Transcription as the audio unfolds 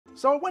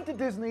So I went to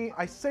Disney,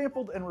 I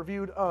sampled and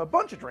reviewed a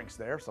bunch of drinks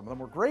there. Some of them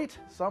were great,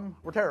 some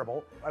were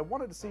terrible. I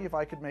wanted to see if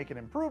I could make an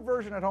improved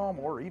version at home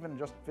or even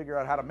just figure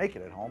out how to make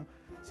it at home.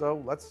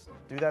 So let's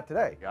do that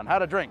today on How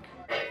to Drink.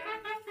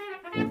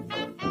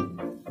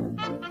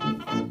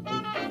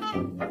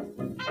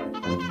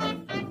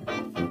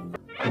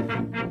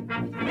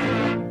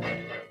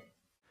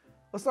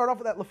 Let's start off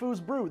with that Lefou's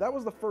brew. That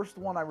was the first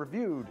one I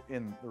reviewed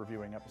in the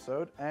reviewing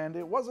episode, and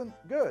it wasn't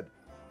good.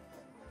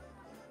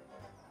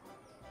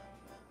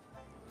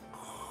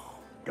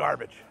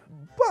 Garbage.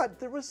 But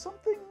there was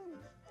something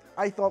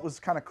I thought was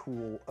kind of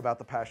cool about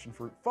the passion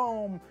fruit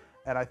foam,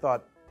 and I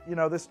thought, you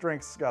know, this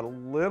drink's got a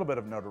little bit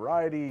of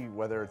notoriety,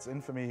 whether it's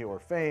infamy or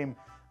fame.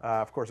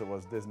 Of course, it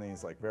was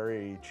Disney's like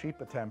very cheap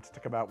attempt to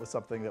come out with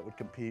something that would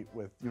compete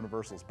with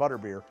Universal's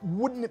butterbeer.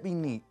 Wouldn't it be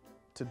neat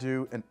to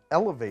do an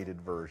elevated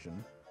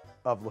version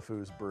of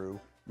Lefou's brew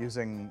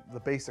using the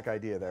basic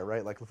idea there,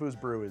 right? Like Lefou's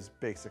brew is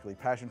basically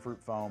passion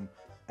fruit foam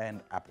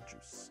and apple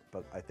juice,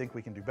 but I think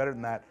we can do better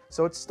than that.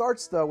 So it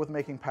starts though with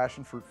making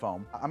passion fruit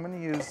foam. I'm gonna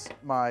use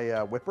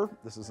my whipper.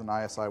 This is an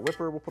ISI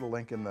whipper. We'll put a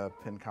link in the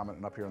pinned comment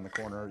and up here in the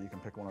corner. You can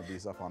pick one of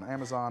these up on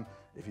Amazon.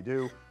 If you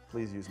do,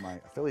 please use my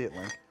affiliate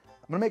link.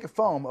 I'm gonna make a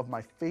foam of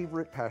my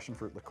favorite passion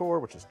fruit liqueur,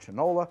 which is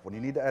chinola. When you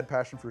need to add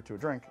passion fruit to a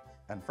drink,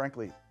 and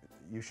frankly,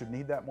 you should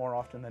need that more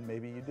often than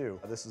maybe you do.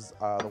 This is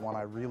the one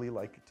I really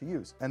like to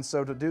use. And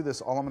so to do this,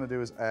 all I'm gonna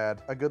do is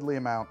add a goodly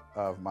amount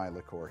of my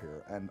liqueur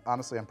here. And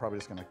honestly, I'm probably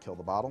just gonna kill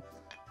the bottle.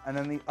 And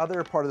then the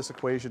other part of this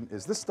equation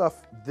is this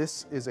stuff.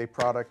 This is a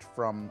product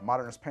from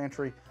Modernist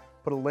Pantry.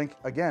 Put a link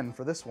again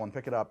for this one,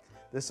 pick it up.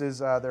 This is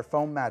their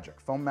Foam Magic.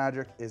 Foam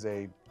Magic is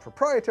a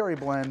proprietary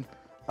blend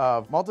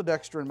of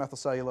maltodextrin,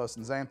 methylcellulose,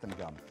 and xanthan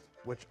gum,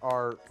 which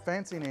are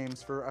fancy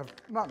names for, if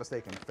I'm not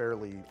mistaken,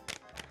 fairly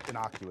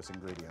innocuous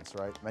ingredients,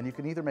 right? And you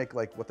can either make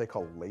like what they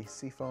call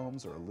lacy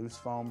foams or a loose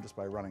foam just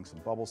by running some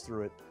bubbles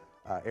through it,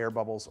 air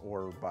bubbles,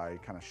 or by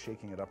kind of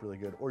shaking it up really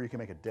good, or you can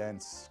make a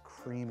dense,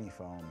 creamy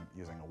foam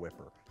using a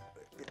whipper.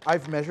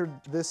 I've measured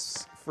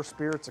this for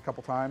spirits a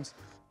couple times.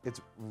 It's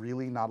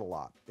really not a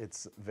lot.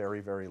 It's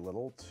very, very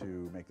little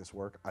to make this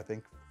work. I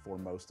think for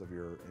most of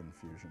your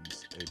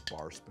infusions, a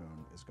bar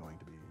spoon is going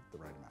to be the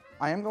right amount.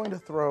 I am going to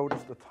throw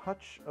just a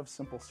touch of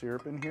simple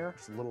syrup in here.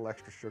 Just a little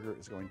extra sugar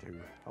is going to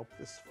help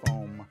this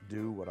foam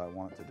do what I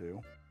want it to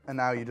do. And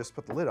now you just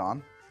put the lid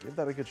on, give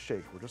that a good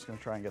shake. We're just gonna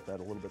try and get that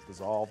a little bit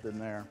dissolved in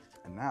there.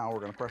 And now we're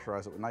gonna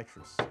pressurize it with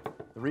nitrous.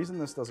 The reason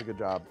this does a good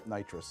job,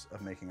 nitrous,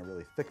 of making a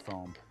really thick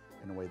foam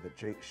in a way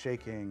that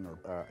shaking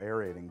or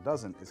aerating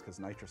doesn't is because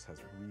nitrous has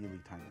really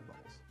tiny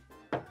bubbles.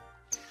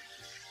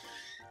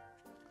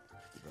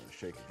 Give that a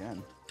shake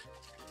again.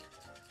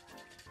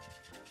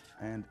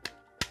 And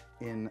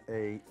in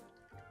a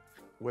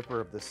whipper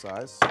of this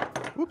size,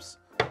 whoops,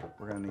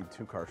 we're gonna need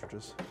 2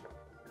 cartridges.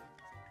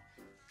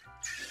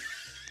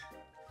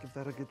 Give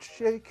that a good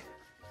shake.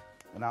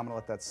 And now I'm gonna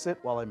let that sit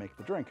while I make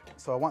the drink.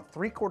 So I want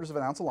 3/4 of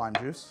an ounce of lime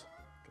juice.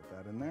 Get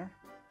that in there.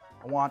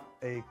 I want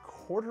a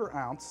 1/4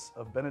 ounce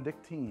of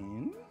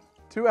Benedictine,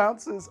 2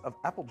 ounces of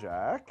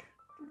Applejack.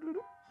 I'm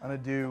gonna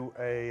do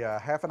a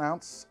 1/2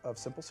 ounce of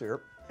simple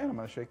syrup, and I'm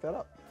gonna shake that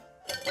up.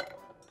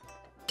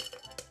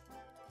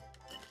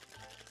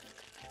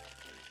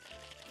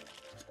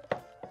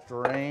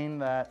 Drain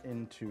that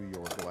into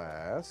your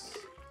glass.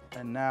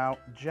 And now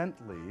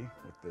gently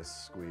with this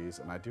squeeze,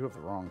 and I do have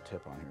the wrong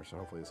tip on here, so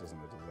hopefully this isn't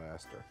a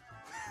disaster.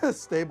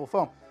 Stable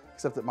foam,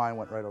 except that mine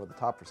went right over the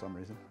top for some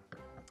reason.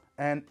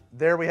 And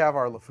there we have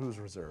our Lefou's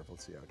Reserve.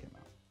 Let's see how it came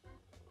out.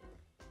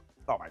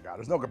 Oh my God,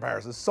 there's no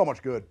comparison. This is so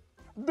much good.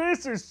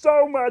 This is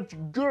so much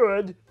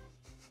good,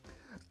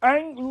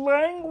 and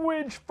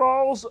language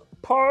falls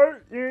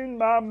apart in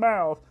my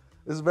mouth.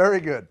 This is very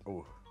good.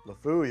 Ooh,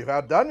 Lefou, you've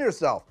outdone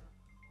yourself.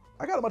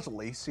 I got a much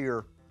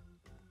lacier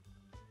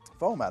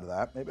foam out of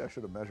that. Maybe I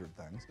should have measured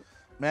things.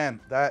 Man,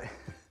 that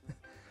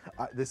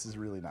this is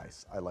really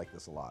nice. I like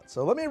this a lot.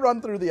 So let me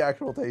run through the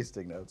actual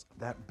tasting notes.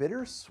 That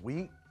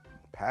bittersweet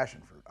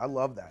passion fruit, I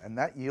love that. And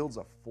that yields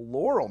a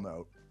floral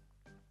note.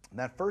 And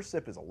that first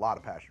sip is a lot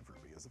of passion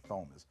fruit because the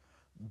foam is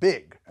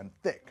big and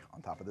thick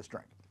on top of this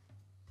drink.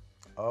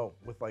 Oh,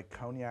 with like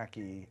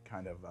cognac-y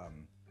kind of,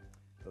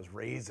 those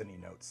raisiny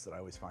notes that I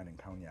always find in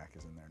cognac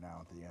is in there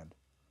now at the end.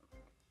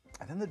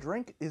 And then the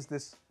drink is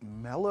this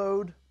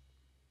mellowed,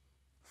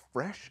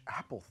 fresh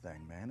apple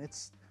thing, man.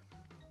 It's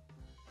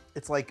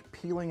like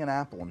peeling an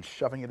apple and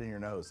shoving it in your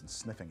nose and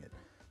sniffing it.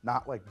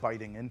 Not like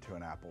biting into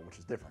an apple, which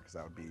is different because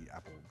that would be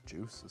apple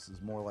juice. This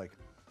is more like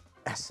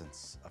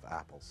essence of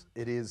apples.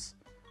 It is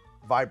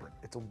vibrant,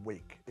 it's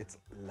awake, it's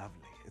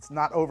lovely. It's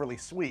not overly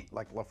sweet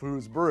like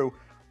Lefou's brew,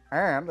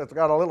 and it's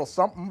got a little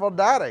something for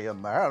daddy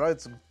in there.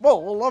 It's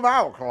full of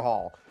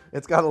alcohol.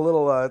 It's got a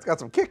little, it's got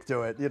some kick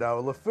to it, you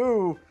know.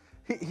 Lefou,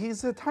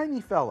 he's a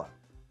tiny fella,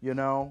 you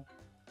know.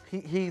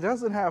 He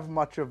doesn't have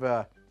much of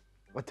a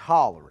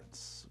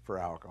tolerance for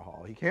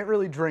alcohol. He can't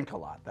really drink a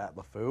lot, that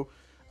Lefou.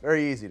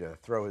 Very easy to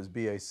throw his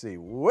BAC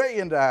way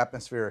into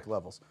atmospheric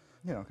levels,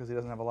 you know, because he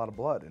doesn't have a lot of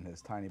blood in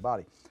his tiny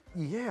body.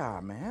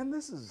 Yeah, man,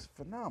 this is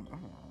phenomenal.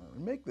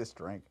 Make this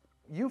drink.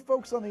 you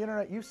folks on the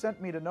internet, you sent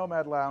me to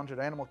Nomad Lounge at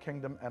Animal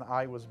Kingdom, and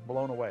I was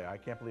blown away. I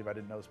can't believe I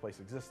didn't know this place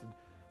existed.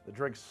 The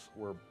drinks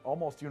were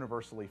almost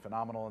universally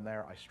phenomenal in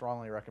there. I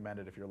strongly recommend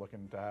it if you're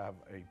looking to have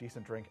a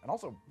decent drink, and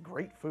also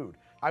great food.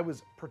 I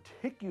was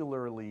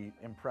particularly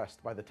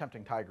impressed by the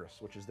Tempting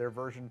Tigress, which is their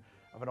version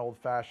of an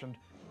old-fashioned.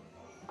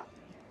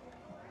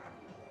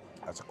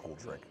 That's a cool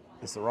drink.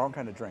 It's the wrong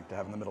kind of drink to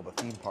have in the middle of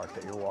a theme park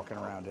that you're walking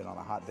around in on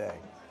a hot day.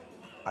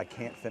 I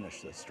can't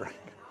finish this drink,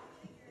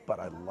 but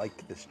I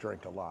like this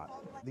drink a lot.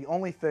 The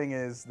only thing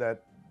is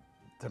that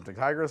Tempting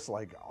Tigress,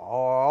 like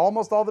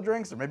almost all the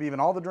drinks, or maybe even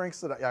all the drinks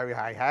that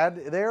I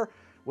had there,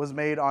 was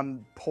made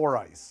on pour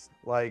ice,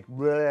 like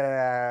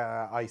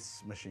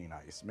ice machine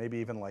ice, maybe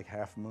even like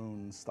Half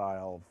Moon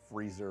style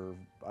freezer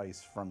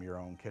ice from your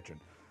own kitchen.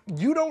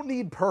 You don't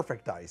need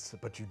perfect ice,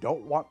 but you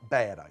don't want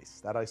bad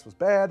ice. That ice was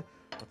bad,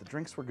 but the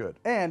drinks were good.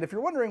 And if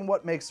you're wondering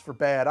what makes for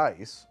bad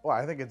ice, well,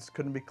 I think it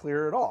couldn't be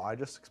clear at all. I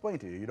just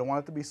explained to you. You don't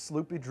want it to be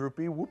sloopy,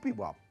 droopy, whoopie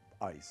wop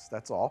ice.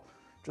 That's all.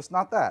 Just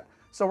not that.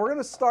 So we're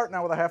gonna start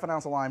now with a ½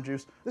 ounce of lime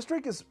juice. This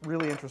drink is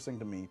really interesting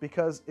to me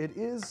because it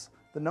is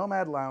the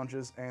Nomad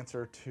Lounge's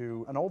answer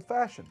to an old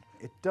fashioned.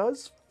 It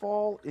does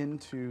fall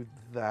into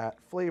that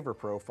flavor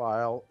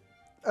profile,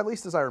 at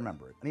least as I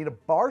remember it. I need a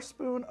bar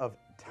spoon of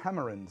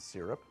tamarind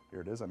syrup.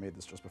 Here it is, I made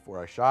this just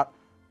before I shot.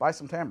 Buy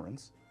some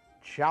tamarinds,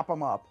 chop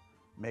them up,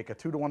 make a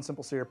 2-to-1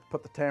 simple syrup,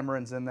 put the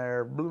tamarinds in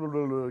there,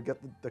 get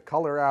the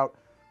color out,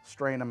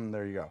 strain them,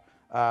 there you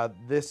go.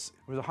 This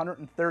was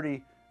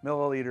 130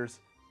 milliliters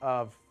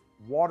of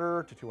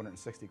water to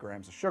 260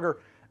 grams of sugar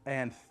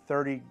and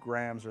 30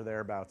 grams or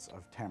thereabouts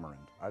of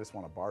tamarind. I just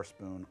want a bar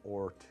spoon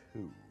or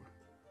 2.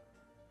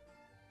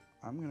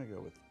 I'm gonna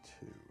go with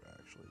 2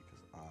 actually,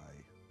 because I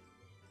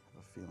have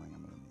a feeling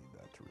I'm gonna need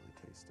that to really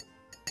taste it.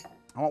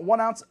 I want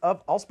 1 ounce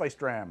of Allspice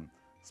Dram,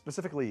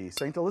 specifically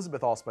St.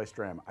 Elizabeth Allspice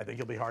Dram. I think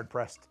you'll be hard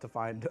pressed to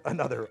find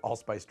another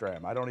Allspice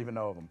Dram. I don't even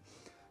know of them.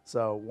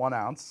 So 1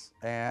 ounce,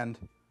 and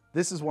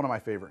this is one of my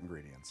favorite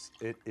ingredients.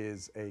 It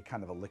is a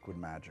kind of a liquid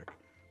magic.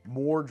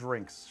 More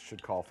drinks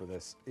should call for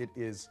this. It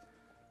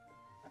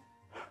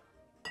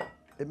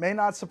may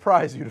not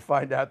surprise you to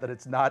find out that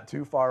it's not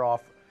too far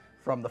off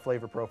from the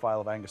flavor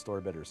profile of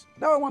Angostura bitters.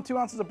 Now I want 2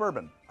 ounces of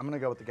bourbon. I'm gonna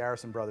go with the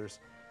Garrison Brothers.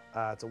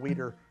 It's a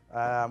wheater.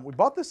 We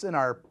bought this in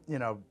our,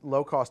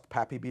 low-cost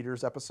Pappy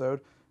Beaters episode.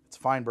 It's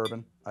fine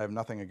bourbon. I have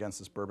nothing against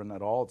this bourbon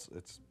at all.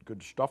 It's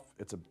good stuff.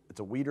 It's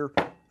a wheater.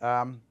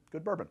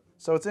 Good bourbon.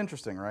 So it's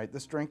interesting, right?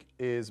 This drink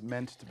is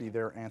meant to be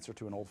their answer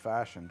to an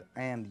old-fashioned,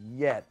 and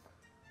yet,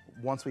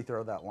 once we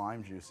throw that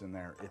lime juice in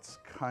there, it's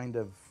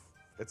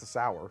a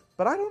sour.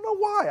 But I don't know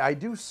why. I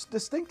do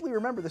distinctly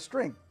remember this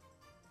drink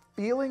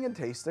feeling and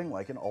tasting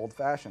like an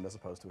old-fashioned as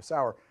opposed to a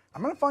sour.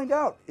 I'm gonna find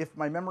out if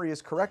my memory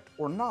is correct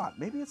or not.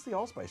 Maybe it's the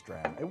Allspice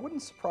Dram. It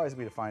wouldn't surprise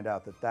me to find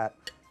out that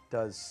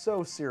does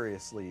so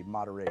seriously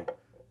moderate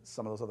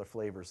some of those other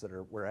flavors that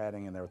we're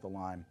adding in there with the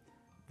lime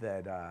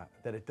that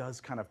it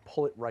does kind of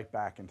pull it right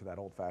back into that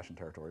old-fashioned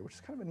territory, which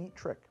is kind of a neat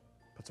trick.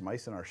 Put some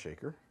ice in our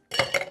shaker.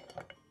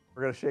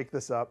 We're gonna shake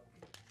this up.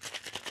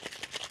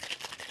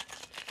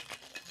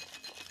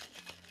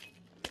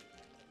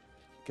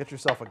 Get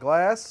yourself a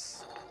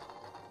glass.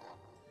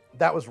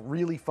 That was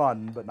really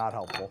fun, but not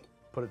helpful.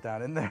 Put it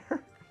down in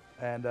there.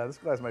 And this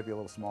glass might be a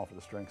little small for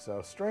this drink,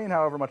 so strain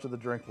however much of the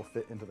drink will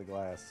fit into the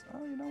glass.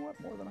 Oh, you know what?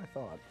 More than I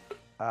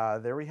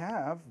thought. There we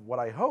have what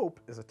I hope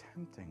is a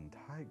Tempting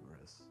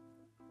Tigress.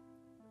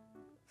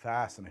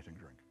 Fascinating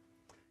drink.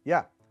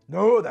 Yeah.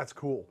 No, that's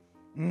cool.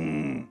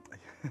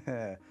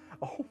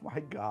 Oh my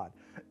God.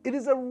 It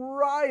is a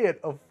riot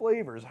of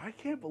flavors. I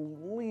can't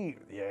believe.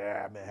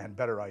 Yeah, man,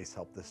 better ice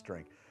helped this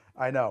drink.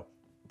 I know.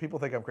 People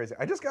think I'm crazy.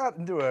 I just got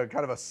into a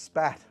kind of a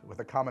spat with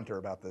a commenter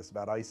about this,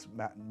 about ice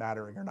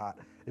mattering or not.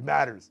 It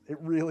matters. It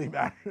really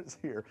matters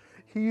here.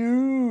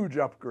 Huge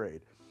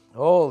upgrade.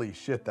 Holy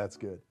shit, that's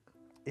good.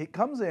 It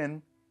comes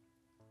in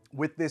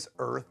with this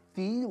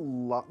earthy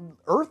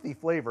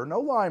flavor. No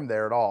lime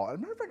there at all. As a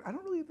matter of fact, I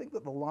don't really think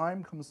that the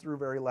lime comes through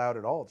very loud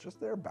at all. It's just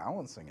there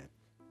balancing it.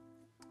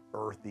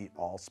 Earthy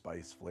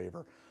allspice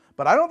flavor.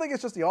 But I don't think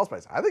it's just the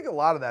allspice. I think a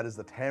lot of that is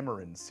the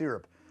tamarind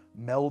syrup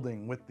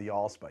melding with the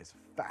allspice.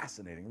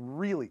 Fascinating,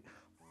 really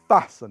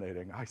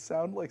fascinating. I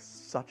sound like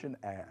such an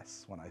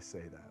ass when I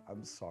say that.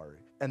 I'm sorry.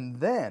 And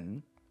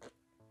then,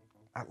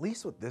 at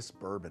least with this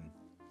bourbon,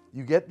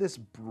 you get this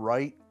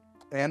bright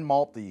and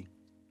malty,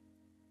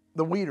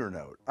 the wheater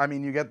note. I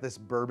mean, you get this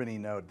bourbony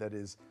note that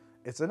is,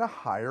 it's in a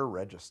higher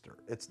register.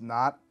 It's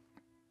not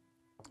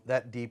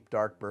that deep,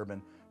 dark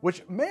bourbon,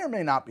 which may or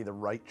may not be the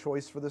right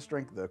choice for this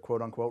drink, the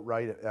quote-unquote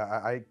right.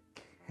 I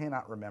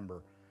cannot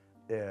remember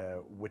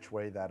which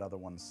way that other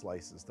one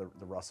slices, the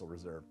Russell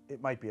Reserve. It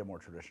might be a more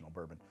traditional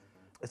bourbon.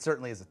 It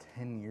certainly is a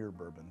 10-year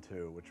bourbon,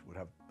 too, which would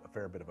have a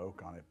fair bit of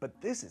oak on it. But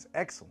this is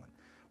excellent.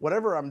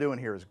 Whatever I'm doing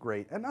here is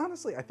great. And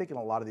honestly, I think in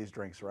a lot of these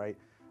drinks, right,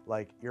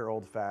 like your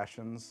old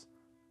fashions,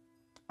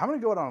 I'm going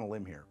to go out on a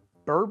limb here.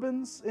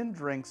 Bourbons in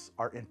drinks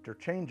are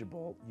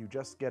interchangeable. You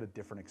just get a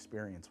different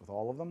experience with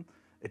all of them.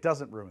 It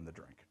doesn't ruin the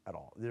drink at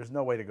all. There's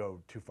no way to go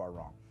too far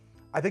wrong.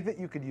 I think that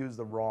you could use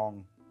the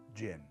wrong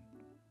gin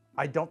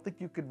I don't think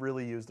you could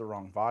really use the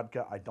wrong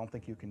vodka. I don't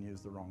think you can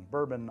use the wrong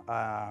bourbon.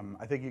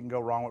 I think you can go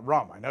wrong with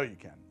rum. I know you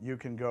can. You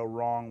can go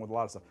wrong with a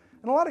lot of stuff.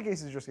 In a lot of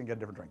cases, you're just gonna get a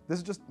different drink. This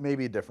is just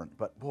maybe different,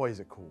 but boy, is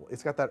it cool.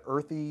 It's got that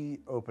earthy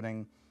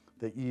opening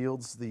that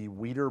yields the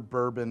wheater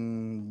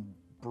bourbon,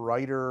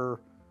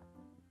 brighter,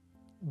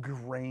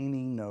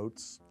 grainy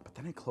notes, but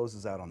then it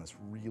closes out on this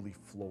really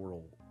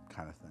floral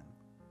kind of thing.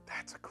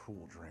 That's a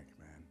cool drink,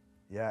 man.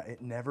 Yeah,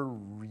 it never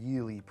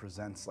really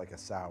presents like a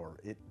sour.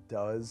 It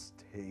does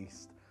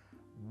taste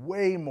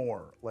way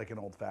more like an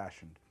old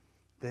fashioned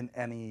than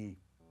any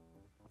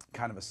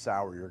kind of a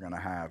sour you're gonna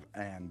have.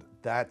 And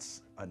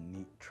that's a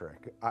neat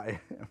trick. I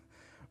am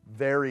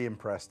very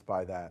impressed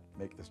by that.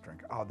 Make this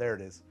drink. Oh, there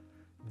it is.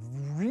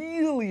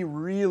 Really,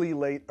 really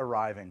late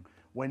arriving.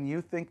 When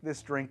you think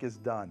this drink is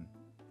done,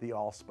 the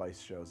Allspice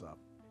shows up.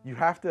 You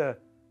have to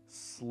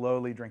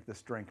slowly drink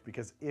this drink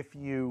because if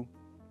you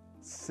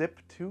sip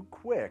too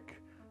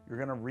quick, you're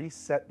gonna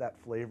reset that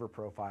flavor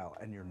profile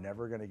and you're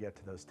never gonna get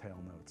to those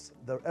tail notes.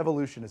 The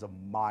evolution is a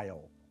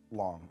mile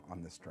long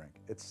on this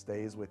drink. It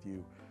stays with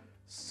you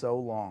so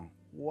long.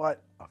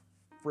 What a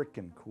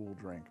freaking cool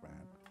drink, man.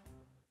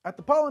 At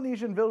the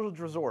Polynesian Village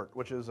Resort,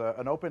 which is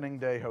an opening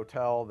day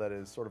hotel that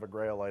is sort of a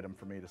grail item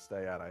for me to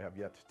stay at. I have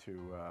yet to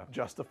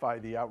justify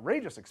the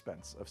outrageous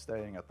expense of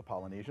staying at the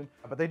Polynesian.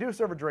 But they do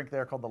serve a drink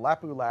there called the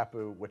Lapu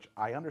Lapu, which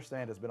I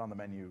understand has been on the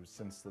menu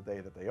since the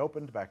day that they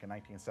opened back in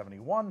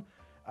 1971.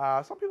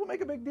 Some people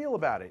make a big deal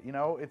about it. You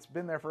know, it's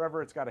been there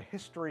forever. It's got a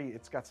history.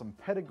 It's got some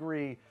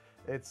pedigree.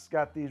 It's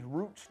got these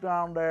roots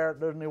down there at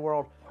Disney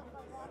World.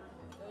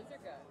 Those are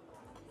good.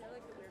 I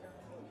like the weird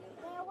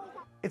ones.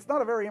 It's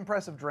not a very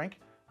impressive drink.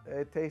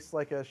 It tastes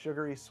like a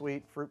sugary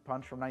sweet fruit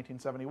punch from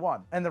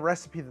 1971. And the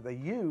recipe that they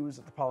use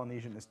at the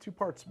Polynesian is 2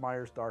 parts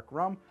Myers dark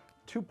rum,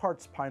 2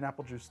 parts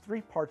pineapple juice,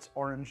 3 parts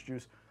orange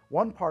juice,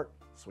 1 part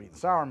sweet and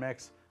sour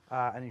mix,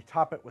 and you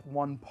top it with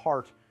 1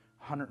 part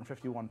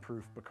 151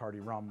 proof Bacardi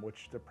rum,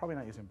 which they're probably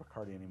not using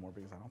Bacardi anymore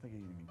because I don't think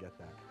you can even get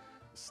that.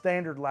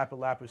 Standard Lapu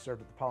Lapu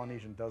served at the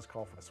Polynesian does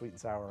call for a sweet and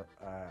sour.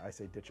 I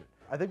say ditch it.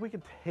 I think we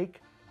could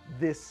take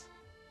this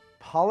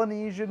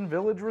Polynesian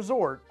Village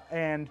Resort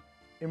and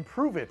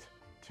improve it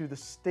to the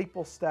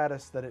staple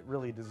status that it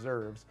really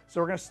deserves.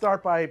 So we're gonna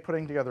start by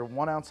putting together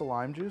 1 ounce of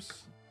lime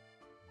juice,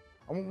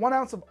 1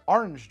 ounce of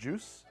orange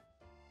juice.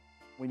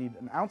 We need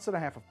 1.5 ounces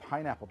of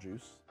pineapple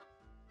juice.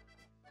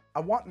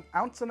 I want 1.5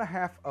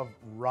 ounces of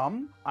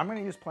rum. I'm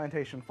gonna use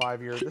Plantation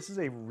 5-year. This is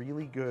a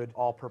really good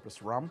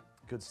all-purpose rum,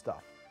 good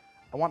stuff.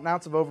 I want 1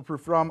 ounce of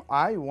overproof rum.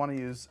 I wanna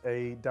use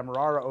a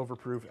Demerara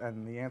overproof,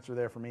 and the answer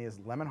there for me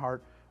is Lemon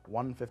Heart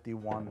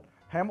 151.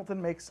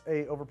 Hamilton makes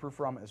a overproof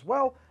rum as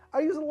well. I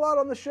use it a lot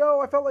on the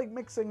show. I felt like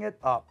mixing it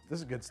up. This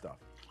is good stuff.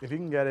 If you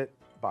can get it,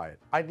 buy it.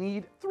 I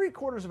need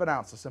 3/4 of an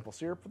ounce of simple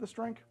syrup for this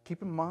drink.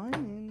 Keep in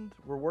mind,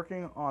 we're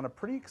working on a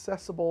pretty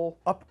accessible,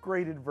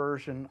 upgraded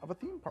version of a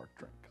theme park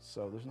drink.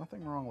 So there's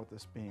nothing wrong with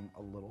this being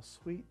a little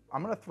sweet.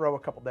 I'm gonna throw a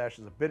couple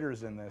dashes of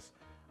bitters in this.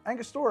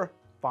 Angostura,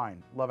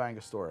 fine, love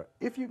Angostura.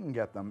 If you can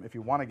get them, if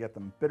you wanna get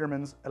them,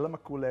 Bitterman's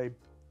Elimakule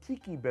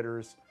Tiki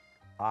Bitters.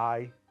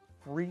 I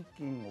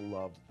freaking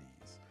love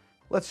these.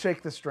 Let's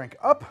shake this drink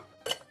up.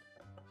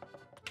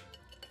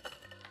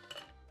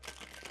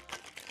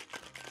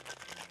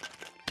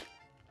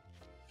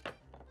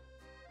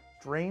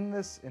 Drain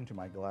this into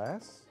my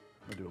glass.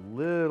 I'm gonna do a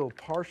little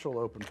partial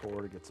open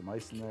pour to get some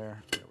ice in there.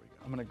 There we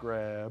go. I'm gonna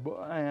grab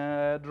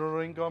a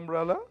drink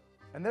umbrella.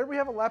 And there we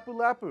have a Lapu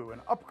Lapu, an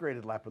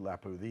upgraded Lapu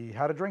Lapu, the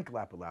how to drink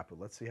Lapu Lapu.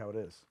 Let's see how it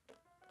is.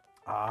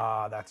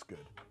 Ah, that's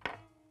good.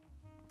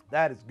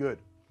 That is good.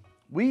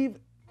 We've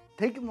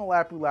taken the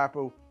Lapu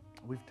Lapu,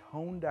 we've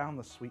toned down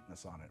the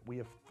sweetness on it. We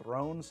have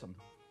thrown some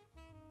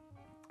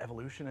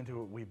evolution into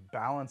it. We've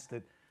balanced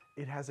it.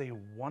 It has a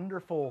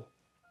wonderful,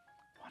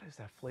 what is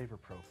that flavor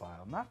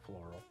profile? Not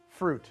floral.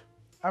 Fruit.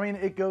 I mean,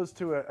 it goes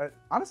to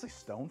honestly,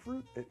 stone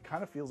fruit. It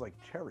kind of feels like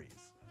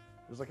cherries.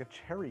 There's like a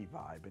cherry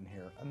vibe in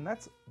here. And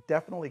that's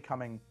definitely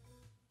coming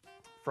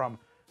from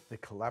the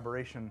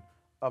collaboration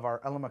of our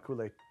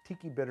Elimakule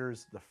Tiki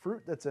Bitters, the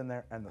fruit that's in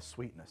there, and the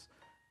sweetness.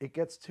 It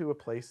gets to a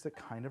place that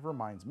kind of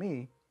reminds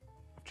me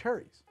of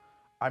cherries.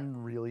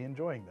 I'm really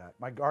enjoying that.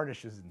 My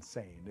garnish is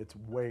insane. It's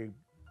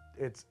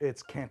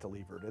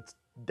cantilevered. It's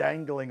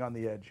dangling on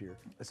the edge here.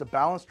 It's a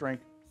balanced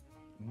drink,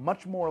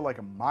 much more like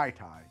a Mai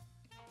Tai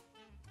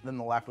than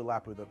the Lapu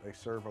Lapu that they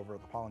serve over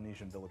at the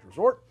Polynesian Village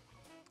Resort.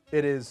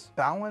 It is a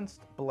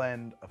balanced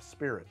blend of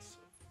spirits,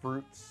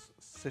 fruits,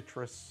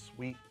 citrus,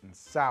 sweet, and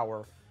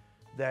sour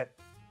that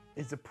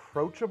is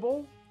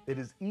approachable. It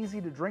is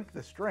easy to drink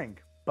this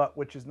drink, but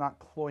which is not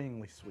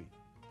cloyingly sweet,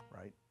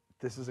 right?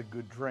 This is a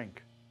good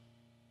drink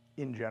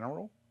in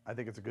general. I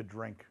think it's a good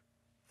drink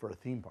for a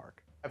theme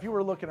park. If you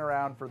were looking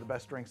around for the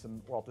best drinks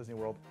in Walt Disney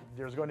World,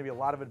 there's going to be a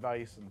lot of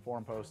advice and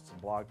forum posts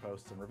and blog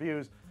posts and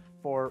reviews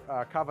for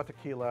Cava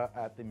Tequila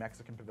at the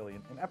Mexican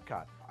Pavilion in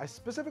Epcot. I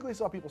specifically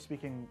saw people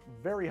speaking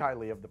very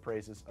highly of the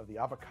praises of the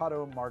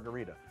Avocado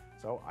Margarita,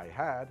 so I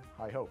had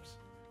high hopes.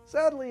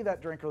 Sadly,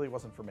 that drink really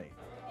wasn't for me.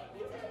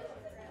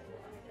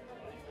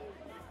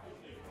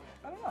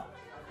 I don't know.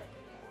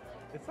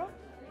 It's not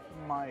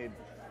my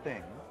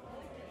thing,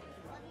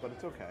 but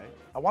it's okay.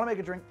 I want to make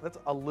a drink that's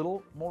a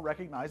little more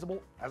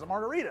recognizable as a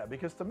margarita,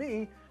 because to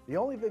me, the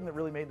only thing that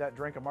really made that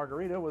drink a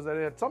margarita was that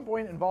it at some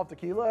point involved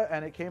tequila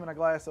and it came in a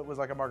glass that was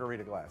like a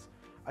margarita glass.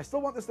 I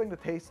still want this thing to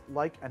taste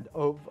like and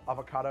of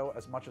avocado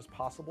as much as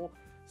possible,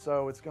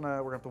 so we're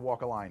gonna have to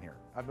walk a line here.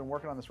 I've been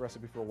working on this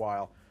recipe for a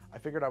while. I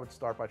figured I would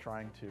start by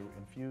trying to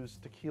infuse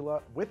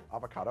tequila with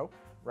avocado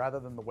rather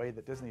than the way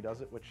that Disney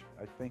does it, which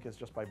I think is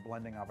just by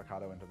blending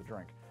avocado into the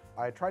drink.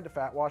 I tried to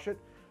fat wash it,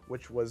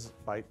 which was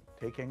by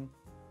taking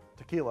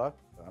tequila,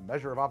 a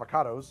measure of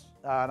avocados,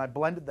 and I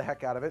blended the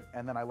heck out of it,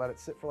 and then I let it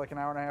sit for like an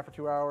hour and a half or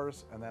 2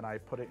 hours, and then I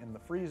put it in the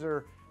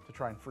freezer to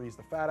try and freeze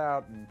the fat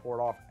out and pour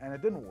it off, and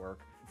it didn't work.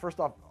 First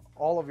off,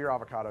 all of your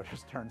avocado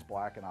just turns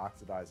black and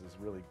oxidizes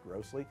really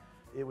grossly.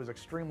 It was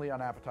extremely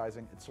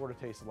unappetizing. It sort of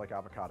tasted like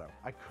avocado.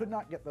 I could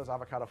not get those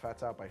avocado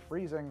fats out by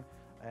freezing,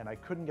 and I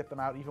couldn't get them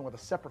out even with a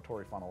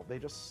separatory funnel. They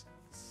just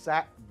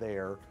sat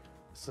there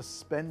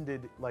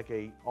suspended like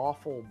a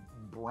awful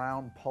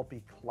brown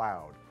pulpy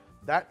cloud.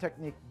 That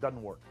technique doesn't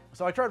work.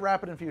 So I tried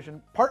rapid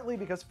infusion, partly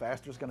because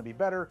faster is going to be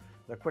better.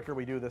 The quicker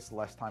we do this, the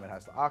less time it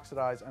has to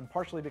oxidize, and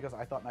partially because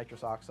I thought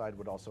nitrous oxide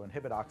would also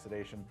inhibit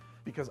oxidation,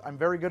 because I'm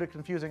very good at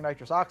confusing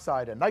nitrous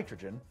oxide and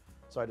nitrogen.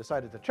 So I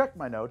decided to check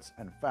my notes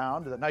and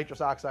found that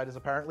nitrous oxide is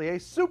apparently a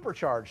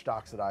supercharged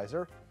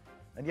oxidizer,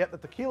 and yet the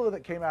tequila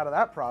that came out of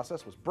that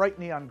process was bright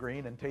neon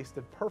green and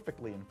tasted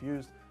perfectly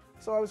infused,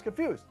 so I was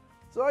confused.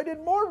 So I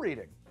did more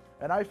reading,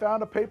 and I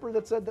found a paper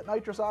that said that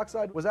nitrous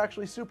oxide was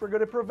actually super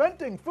good at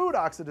preventing food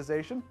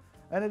oxidization,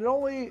 and it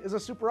only is a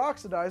super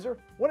oxidizer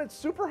when it's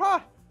super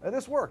hot. And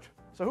this worked,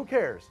 so who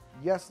cares?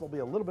 Yes, there'll be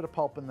a little bit of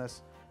pulp in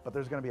this, but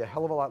there's gonna be a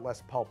hell of a lot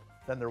less pulp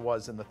than there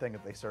was in the thing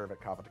that they serve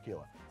at Cava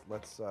Tequila.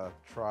 Let's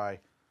try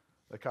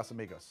the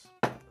Casamigos.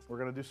 We're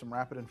gonna do some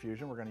rapid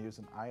infusion. We're gonna use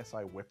an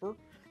ISI whipper.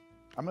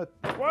 I'm gonna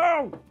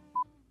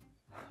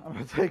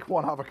take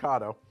one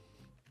avocado,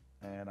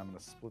 and I'm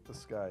gonna split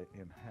this guy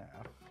in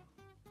half.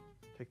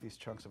 Take these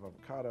chunks of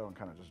avocado and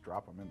kind of just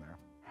drop them in there.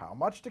 How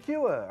much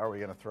tequila are we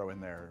gonna throw in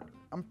there?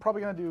 I'm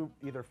probably gonna do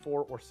either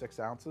 4 or 6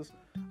 ounces.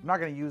 I'm not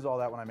gonna use all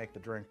that when I make the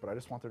drink, but I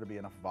just want there to be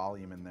enough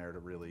volume in there to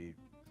really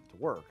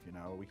work. You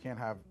know, we can't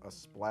have a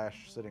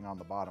splash sitting on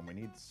the bottom. We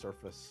need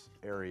surface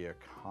area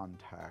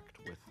contact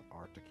with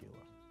our tequila.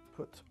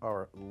 Put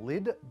our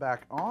lid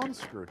back on,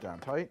 screw it down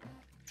tight.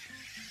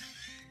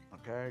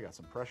 Okay, got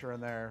some pressure in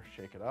there,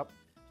 shake it up.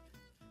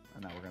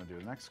 And now we're gonna do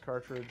the next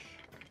cartridge.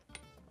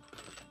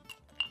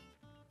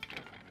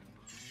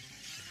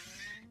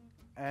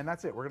 And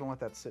that's it, we're gonna let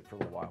that sit for a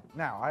little while.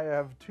 Now, I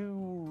have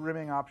 2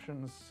 rimming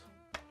options.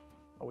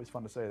 Always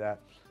fun to say that.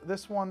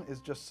 This one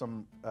is just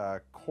some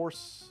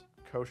coarse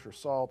kosher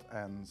salt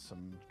and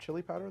some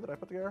chili powder that I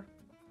put together.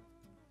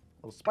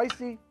 A little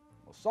spicy, a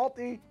little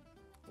salty,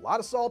 a lot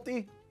of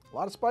salty, a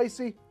lot of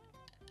spicy.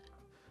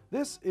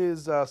 This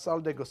is sal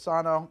de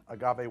gusano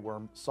agave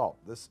worm salt.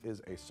 This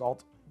is a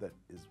salt that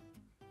is,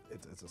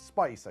 it's a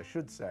spice, I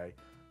should say,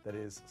 that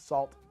is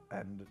salt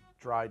and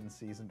dried and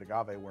seasoned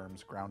agave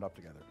worms ground up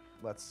together.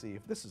 Let's see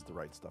if this is the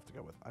right stuff to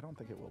go with. I don't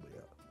think it will be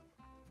yet.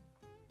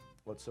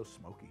 Well, it's so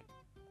smoky.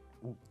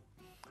 Ooh.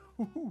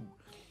 Ooh.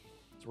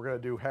 So we're gonna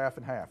do half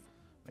and half.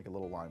 Make a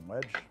little lime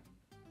wedge,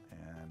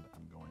 and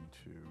I'm going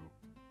to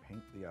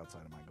paint the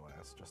outside of my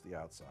glass, just the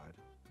outside,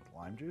 with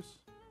lime juice,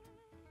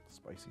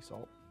 spicy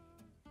salt.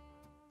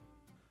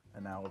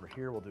 And now over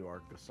here we'll do our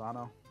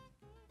Gusano.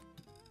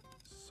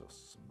 So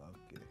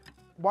smoky.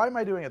 Why am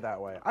I doing it that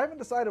way? I haven't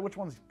decided which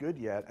one's good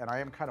yet, and I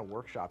am kind of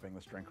workshopping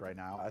this drink right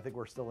now. I think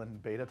we're still in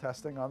beta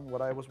testing on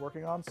what I was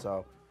working on,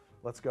 so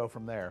let's go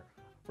from there.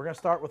 We're gonna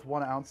start with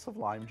 1 ounce of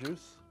lime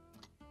juice.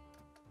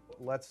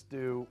 Let's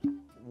do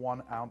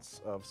 1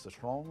 ounce of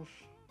citronge,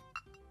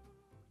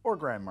 or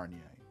Grand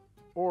Marnier,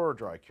 or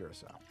dry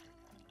Curacao.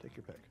 Take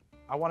your pick.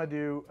 I want to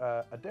do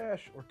a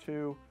dash or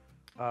 2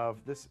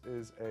 of, this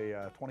is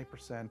a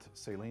 20%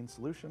 saline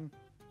solution.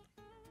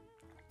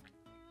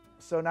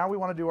 So now we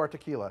want to do our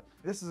tequila.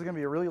 This is going to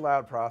be a really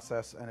loud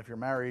process, and if you're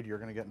married, you're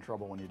going to get in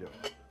trouble when you do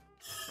it.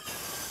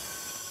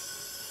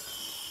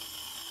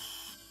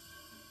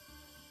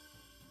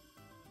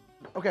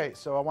 Okay,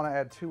 so I want to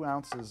add 2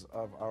 ounces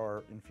of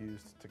our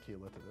infused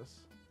tequila to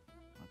this.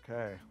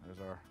 Okay, there's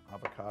our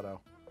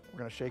avocado. We're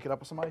going to shake it up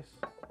with some ice.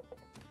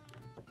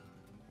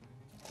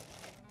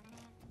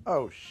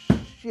 Oh,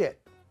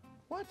 shit.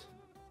 What?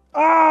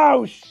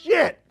 Oh,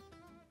 shit!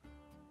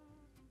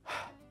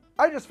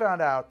 I just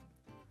found out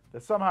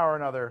that somehow or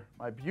another,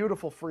 my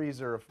beautiful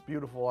freezer of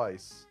beautiful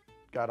ice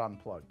got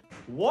unplugged.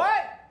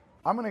 What?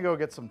 I'm going to go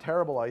get some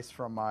terrible ice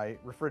from my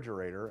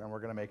refrigerator, and we're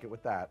going to make it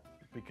with that,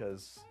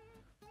 because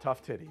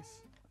tough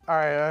titties. All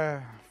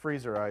right,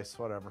 freezer ice,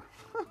 whatever.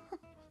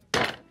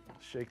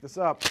 Shake this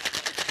up.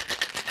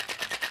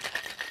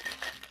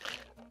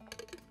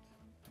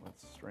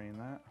 Let's strain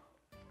that.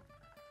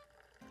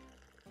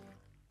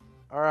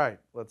 All right,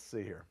 let's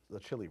see here. The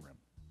chili rim.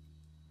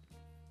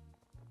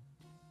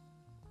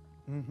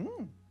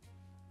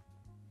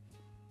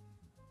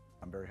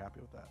 I'm very happy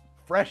with that.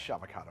 Fresh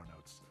avocado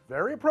notes.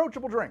 Very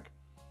approachable drink.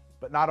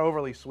 but not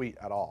overly sweet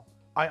at all.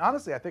 I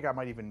think I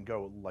might even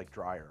go like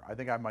drier. I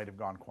think I might have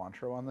gone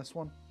Cointreau on this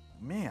one.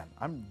 Man,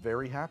 I'm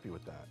very happy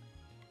with that.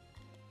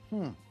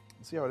 Let's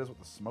see how it is with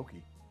the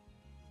smoky.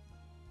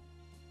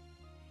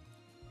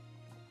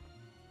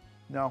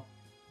 No,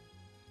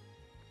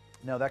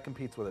 that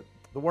competes with it.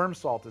 The worm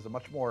salt is a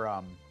much more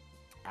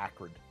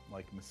acrid,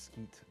 like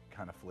mesquite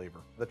kind of flavor.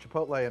 The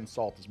chipotle and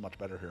salt is much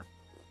better here.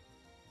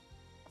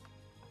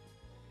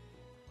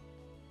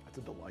 That's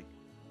a delight.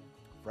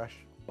 Fresh,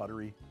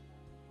 buttery,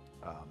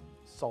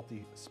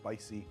 salty,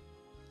 spicy,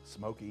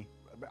 smoky.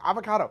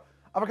 Avocado.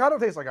 Avocado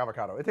tastes like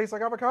avocado. It tastes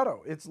like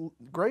avocado. It's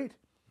great.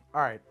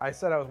 All right, I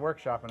said I was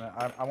workshopping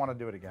it. I want to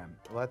do it again.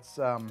 Let's.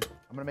 I'm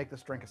gonna make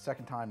this drink a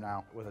second time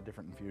now with a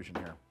different infusion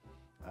here,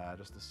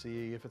 just to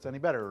see if it's any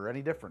better or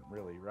any different,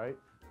 really, right?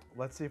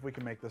 Let's see if we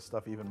can make this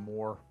stuff even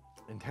more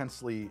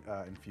intensely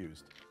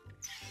infused.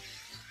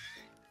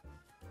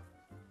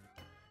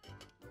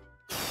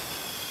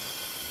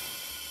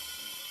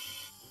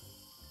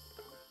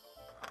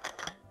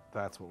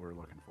 That's what we're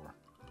looking for.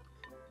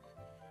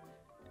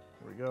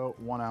 Here we go.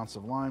 1 ounce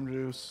of lime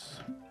juice,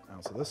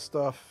 ounce of this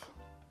stuff,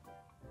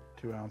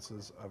 2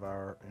 ounces of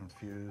our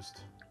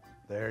infused.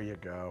 There you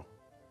go.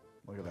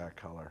 Look at that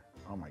color.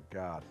 Oh my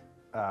God.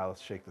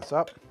 Let's shake this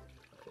up.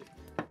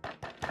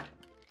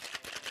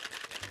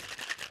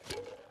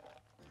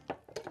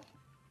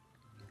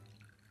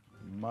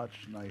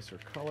 Much nicer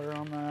color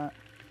on that.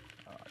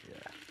 Oh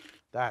yeah,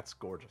 that's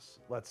gorgeous.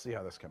 Let's see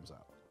how this comes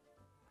out.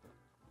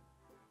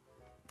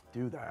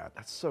 Do that.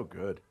 That's so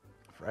good.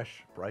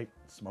 Fresh, bright,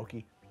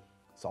 smoky,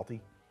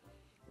 salty,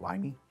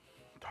 limey,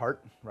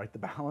 tart, right? The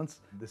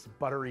balance. This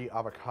buttery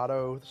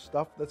avocado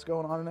stuff that's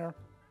going on in there.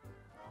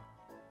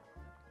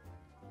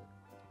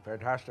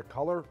 Fantastic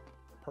color.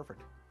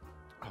 Perfect.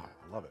 Oh,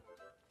 I love it.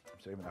 I'm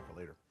saving that for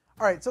later.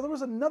 All right, so there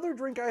was another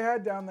drink I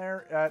had down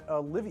there at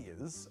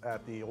Olivia's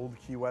at the old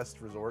Key West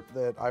resort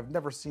that I've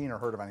never seen or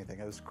heard of anything.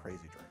 It was a crazy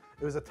drink.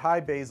 It was a Thai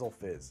basil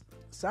fizz.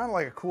 Sounded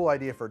like a cool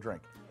idea for a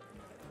drink.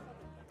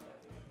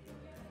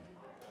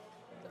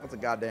 That's a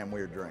goddamn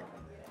weird drink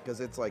because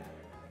it's like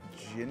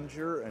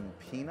ginger and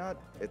peanut.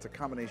 It's a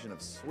combination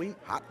of sweet,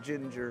 hot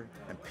ginger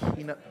and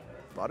peanut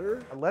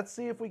butter. Let's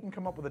see if we can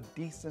come up with a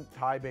decent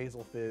Thai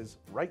basil fizz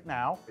right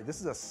now. This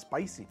is a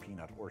spicy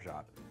peanut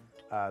orgeat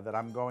that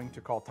I'm going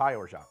to call Thai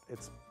orgeat.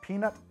 It's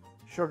peanut,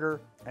 sugar,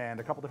 and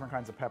a couple different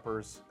kinds of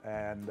peppers,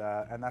 and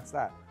that's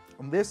that.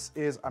 And this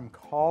is, I'm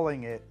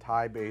calling it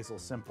Thai basil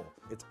simple.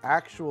 It's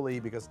actually,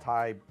 because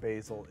Thai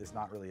basil is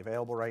not really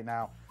available right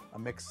now, a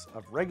mix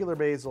of regular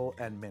basil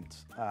and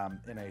mint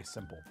in a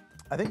simple.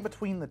 I think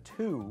between the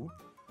two,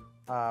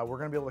 we're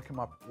gonna be able to come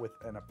up with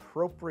an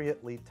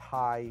appropriately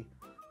Thai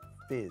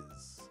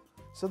fizz.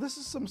 So this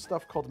is some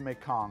stuff called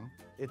Mekong.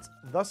 It's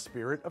the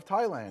spirit of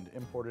Thailand,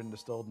 imported and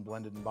distilled and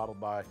blended and bottled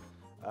by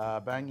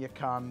Bang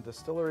Yakan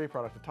Distillery,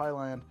 product of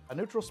Thailand. A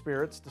neutral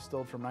spirits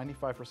distilled from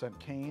 95%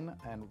 cane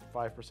and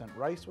 5%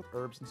 rice with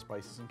herbs and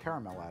spices and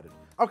caramel added.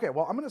 Okay,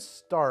 well, I'm gonna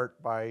start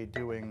by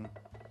doing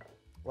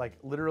like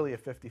literally a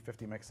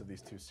 50-50 mix of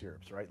these two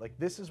syrups, right? Like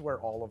this is where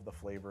all of the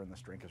flavor in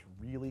this drink is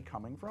really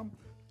coming from.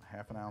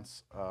 Half an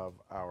ounce of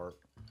our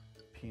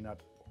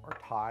peanut or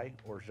Thai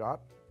orgeat,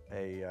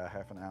 a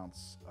half an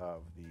ounce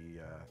of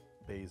the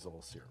basil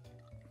syrup.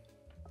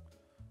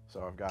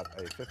 So I've got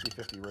a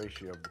 50-50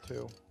 ratio of the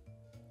two.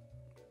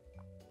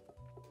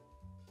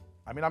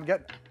 I mean,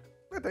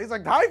 it tastes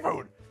like Thai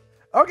food.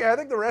 Okay, I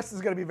think the rest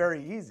is gonna be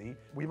very easy.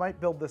 We might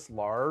build this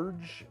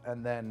large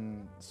and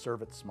then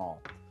serve it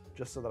small,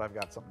 just so that I've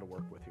got something to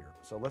work with here.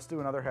 So let's do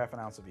another half an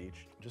ounce of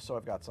each, just so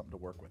I've got something to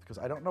work with, because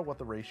I don't know what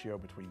the ratio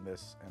between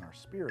this and our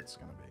spirit's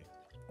gonna be.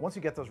 Once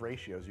you get those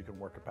ratios, you can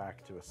work it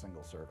back to a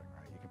single serving,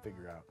 right? You can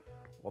figure out,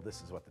 well,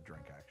 this is what the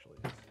drink actually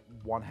is.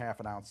 1/2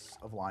 an ounce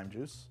of lime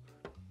juice,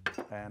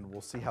 and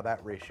we'll see how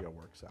that ratio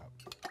works out.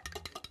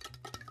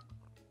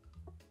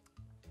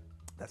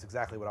 That's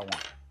exactly what I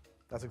want.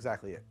 That's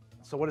exactly it.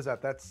 So what is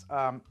that? That's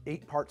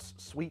 8 parts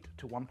sweet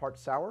to 1 part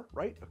sour,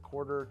 right?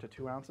 1/4 to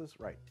 2 ounces,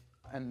 right?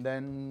 And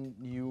then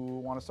you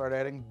want to start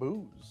adding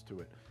booze to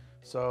it.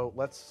 So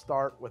let's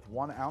start with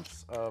 1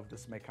 ounce of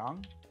this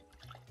Mekong.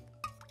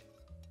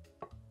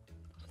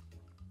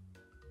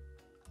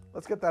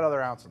 Let's get that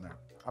other ounce in there.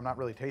 I'm not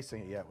really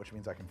tasting it yet, which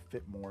means I can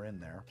fit more in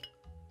there.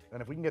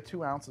 And if we can get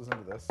 2 ounces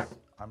into this,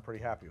 I'm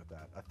pretty happy with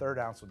that. 1/3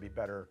 ounce would be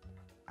better,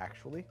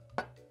 actually.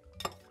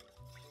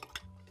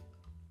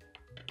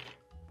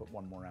 Put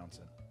 1 more ounce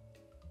in.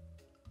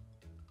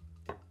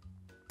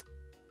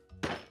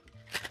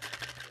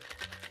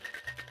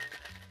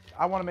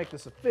 I want to make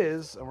this a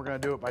fizz, and we're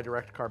going to do it by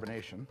direct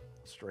carbonation.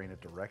 Strain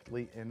it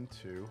directly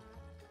into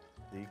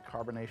the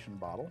carbonation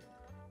bottle.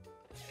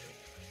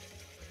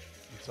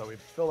 And so we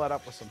fill that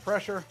up with some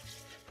pressure,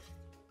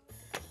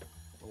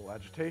 a little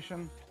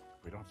agitation.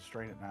 We don't have to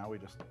strain it now, we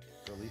just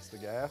release the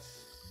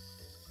gas.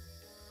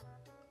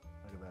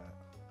 Look at that.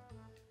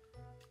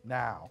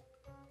 Now,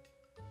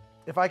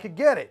 if I could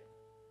get it,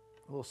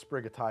 a little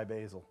sprig of Thai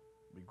basil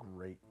would be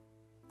great.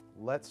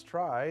 Let's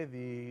try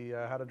the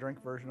how to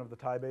drink version of the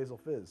Thai basil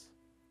fizz.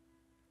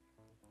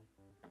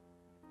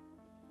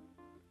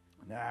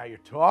 Now you're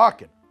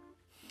talking.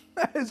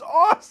 That is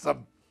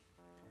awesome.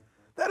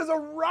 That is a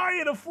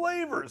riot of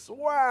flavors.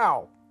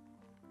 Wow.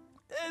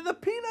 The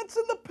peanuts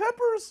and the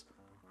peppers.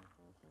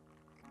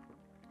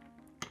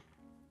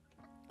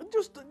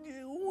 Just,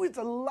 ooh, it's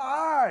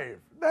alive.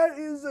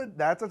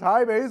 That's a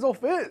Thai basil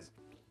fizz.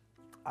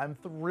 I'm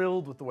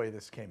thrilled with the way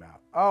this came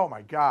out. Oh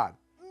my God.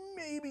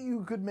 Maybe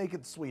you could make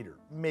it sweeter.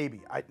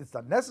 Maybe. It's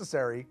not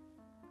necessary.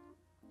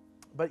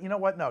 But you know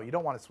what? No, you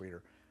don't want it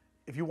sweeter.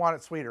 If you want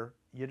it sweeter,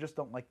 you just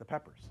don't like the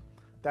peppers.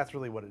 That's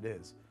really what it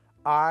is.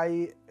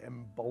 I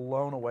am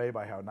blown away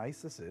by how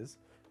nice this is,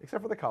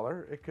 except for the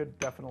color. It could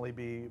definitely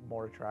be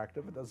more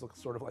attractive. It does look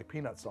sort of like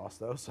peanut sauce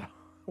though, so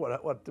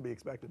what to be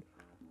expected.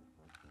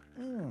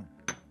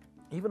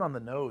 Even on the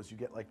nose, you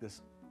get like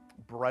this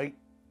bright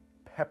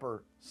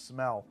pepper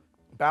smell,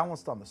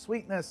 balanced on the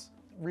sweetness,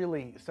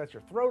 really sets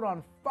your throat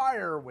on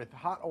fire with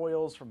hot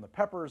oils from the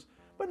peppers,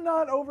 but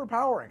not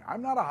overpowering.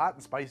 I'm not a hot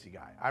and spicy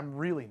guy. I'm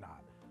really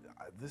not.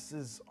 This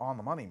is on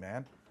the money,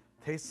 man.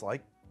 Tastes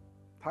like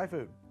Thai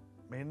food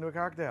made into a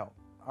cocktail.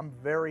 I'm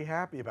very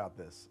happy about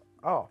this.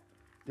 Oh,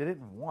 did it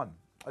in one.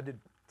 I did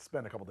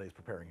spend a couple days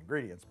preparing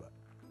ingredients, but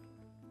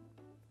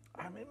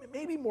I mean,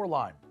 maybe more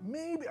lime.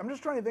 Maybe, I'm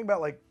just trying to think about,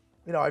 like,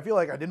 you know, I feel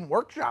like I didn't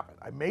workshop it.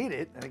 I made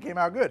it and it came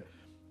out good.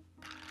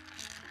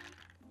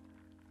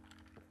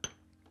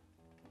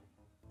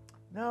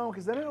 No,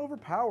 because then it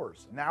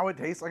overpowers. Now it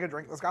tastes like a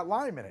drink that's got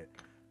lime in it.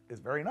 It's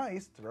very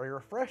nice, it's very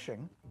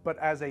refreshing, but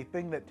as a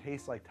thing that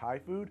tastes like Thai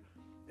food,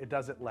 it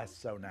does it less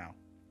so now.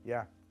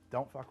 Yeah,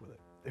 don't fuck with it.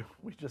 It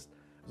was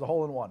a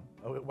hole in one.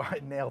 Oh, I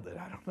nailed it,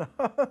 I don't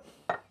know.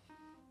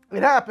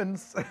 It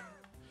happens.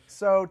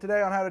 So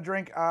today on How to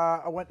Drink,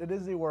 I went to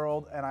Disney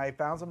World and I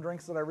found some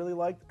drinks that I really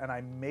liked and I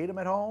made them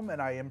at home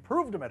and I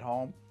improved them at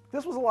home.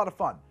 This was a lot of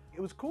fun.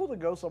 It was cool to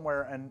go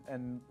somewhere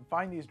and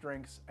find these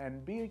drinks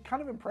and be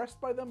kind of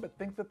impressed by them, but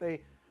think that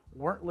they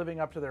weren't living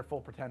up to their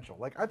full potential.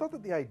 Like, I thought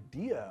that the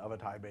idea of a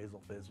Thai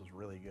basil fizz was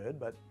really good,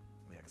 but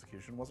the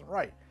execution wasn't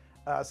right.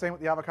 Same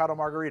with the Avocado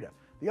Margarita.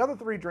 The other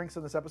three drinks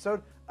in this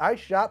episode, I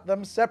shot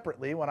them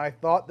separately when I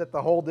thought that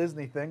the whole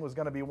Disney thing was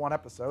going to be one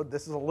episode.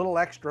 This is a little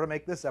extra to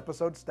make this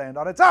episode stand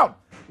on its own.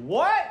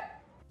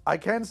 What? I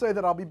can say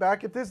that I'll be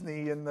back at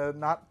Disney in the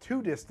not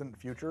too distant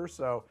future,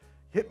 so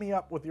hit me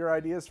up with your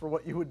ideas for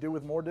what you would do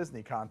with more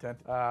Disney content,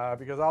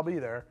 because I'll be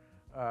there.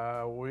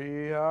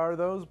 We are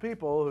those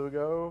people who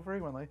go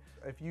frequently.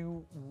 If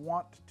you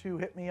want to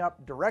hit me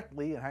up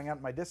directly and hang out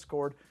in my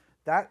Discord,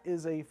 that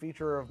is a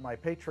feature of my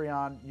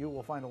Patreon. You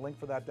will find a link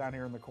for that down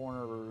here in the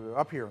corner, or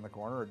up here in the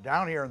corner, or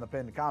down here in the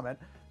pinned comment.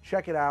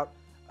 Check it out.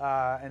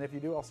 And if you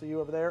do, I'll see you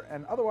over there.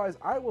 And otherwise,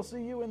 I will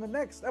see you in the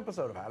next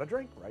episode of How to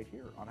Drink, right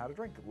here on How to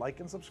Drink.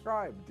 Like and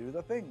subscribe. Do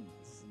the things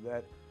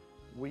that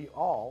we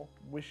all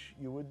wish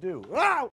you would do. Ah!